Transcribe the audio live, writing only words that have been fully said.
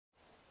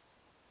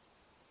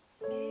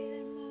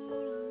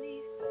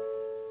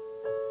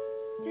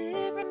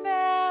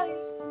about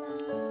your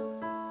smile.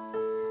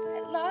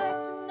 I'd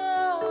like to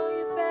know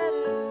you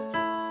better.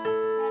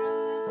 Is that a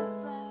look of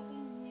love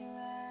in your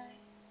eye?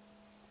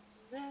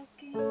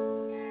 Looking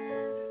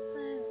at our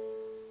planet,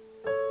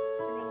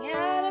 spinning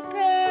at a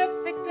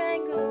perfect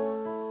angle,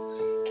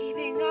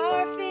 keeping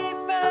our feet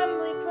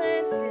firmly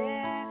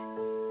planted,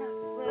 not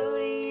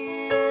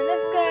floating in the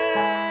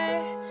sky.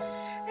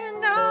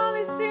 And all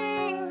these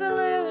things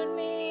elude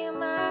me.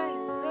 Am I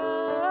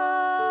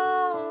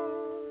alone?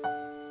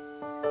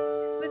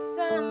 Would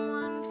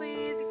someone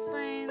please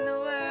explain the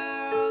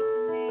world to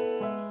me?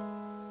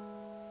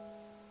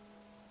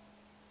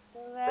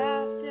 The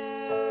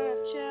laughter of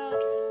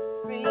children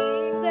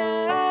rings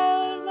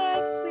out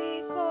like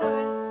sweet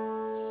chorus.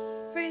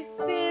 Free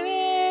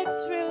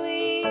spirits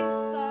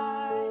released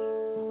like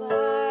the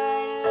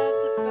flight of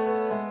the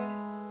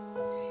birds.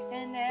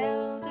 And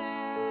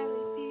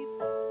elderly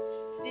people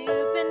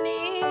stoop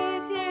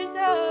beneath years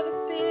of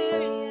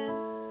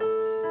experience,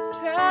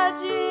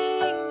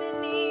 trudging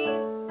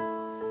beneath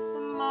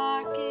the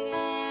market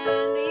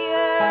and the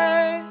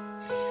earth.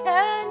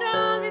 And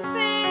all these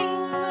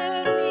things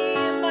elude me.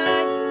 Am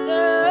I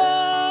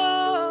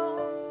alone?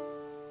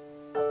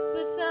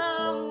 Would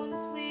someone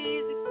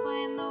please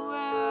explain the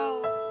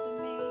world to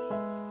me?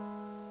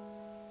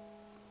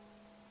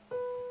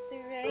 The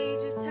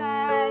rage of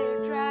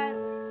tired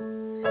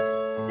drivers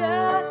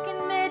stuck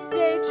in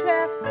midday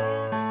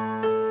traffic,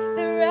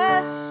 the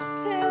rush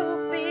to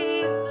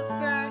be the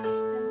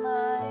first in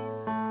line,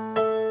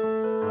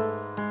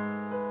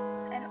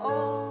 and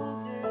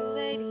older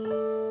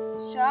ladies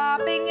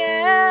shopping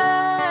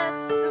at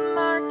the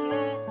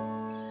market,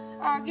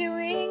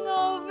 arguing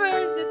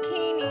over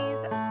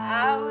zucchinis.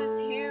 I was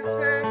here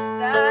first,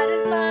 that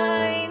is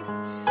mine.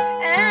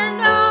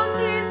 And all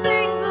these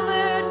things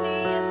elude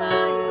me. Am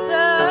I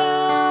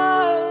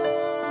alone?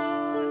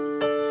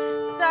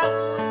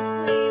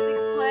 Someone please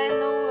explain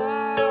the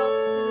world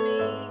to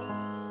me.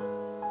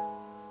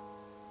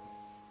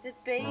 The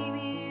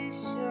baby's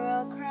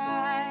shrill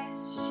cries,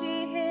 she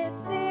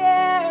hits the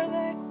air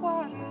like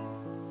water.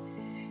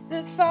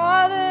 The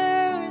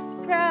father is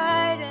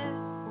proud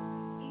as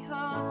he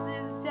holds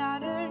his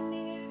daughter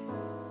near.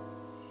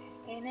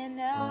 In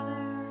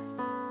another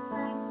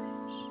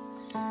language,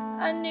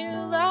 a new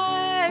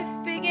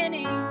life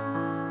beginning.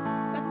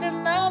 But the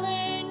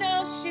mother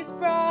knows she's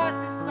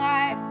brought this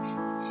life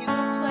to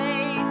a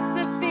place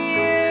of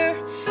fear.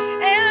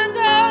 And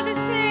all these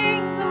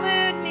things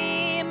elude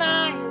me. Am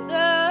I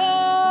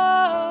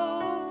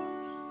alone?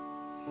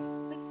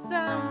 Would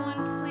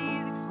someone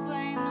please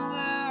explain the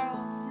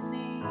world to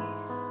me?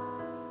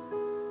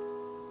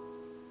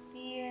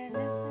 The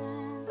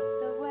innocence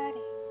of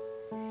wedding,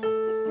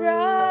 the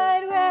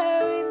bride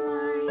wearing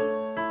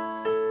white,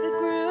 the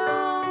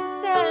groom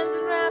stands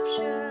in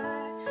rapture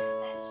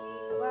as she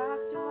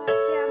walks her way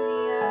down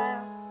the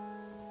aisle.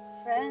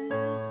 Friends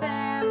and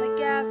family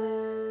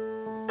gather,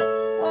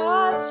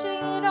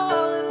 watching it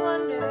all in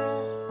wonder,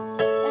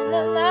 and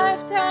the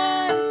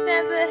lifetime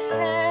stands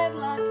ahead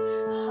like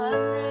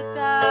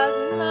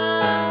 100,000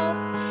 miles.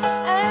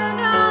 And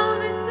all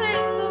these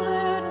things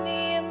elude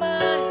me. Am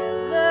I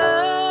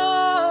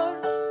alone?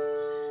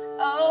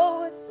 Oh,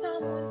 would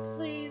someone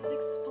please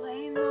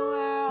explain the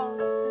world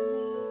to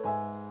me?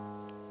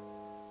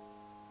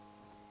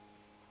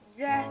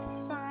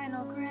 Death's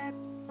final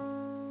grips,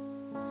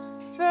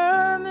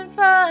 firm and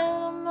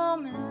final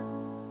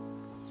moments,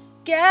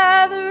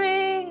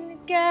 gathering a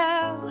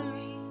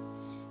gallery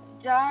of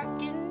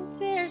darkened,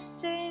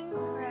 tear-stained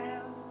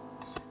crowds.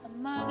 A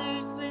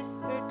mother's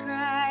whispered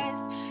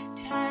cries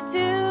turn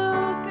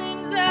to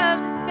screams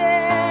of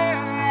despair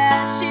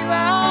as she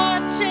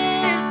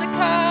watches the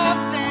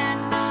coffin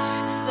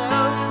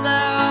slowly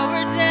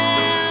lower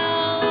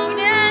down.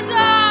 And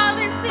all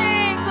these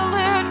things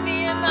elude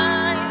me. Am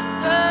I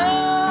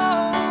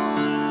alone?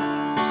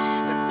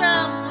 Would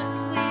someone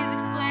please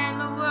explain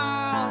the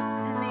world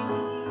to me?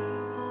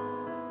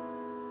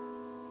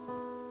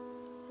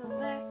 So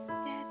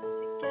let's get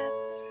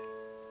together,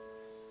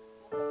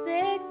 all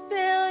 6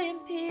 billion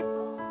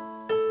people,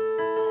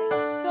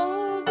 like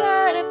souls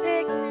at a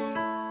picnic,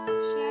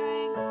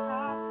 sharing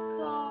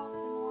popsicles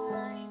and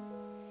wine,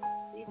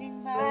 leaving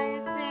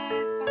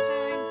biases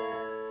behind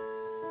us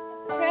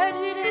and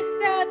prejudice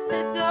at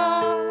the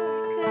door.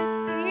 Could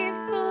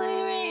peacefully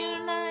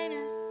reunite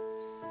us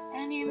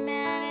and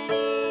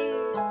humanity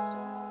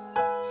restored.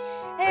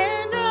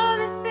 And all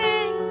these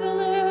things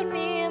elude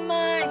me. Am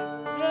I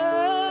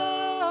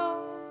alone?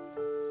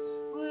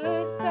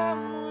 Would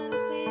someone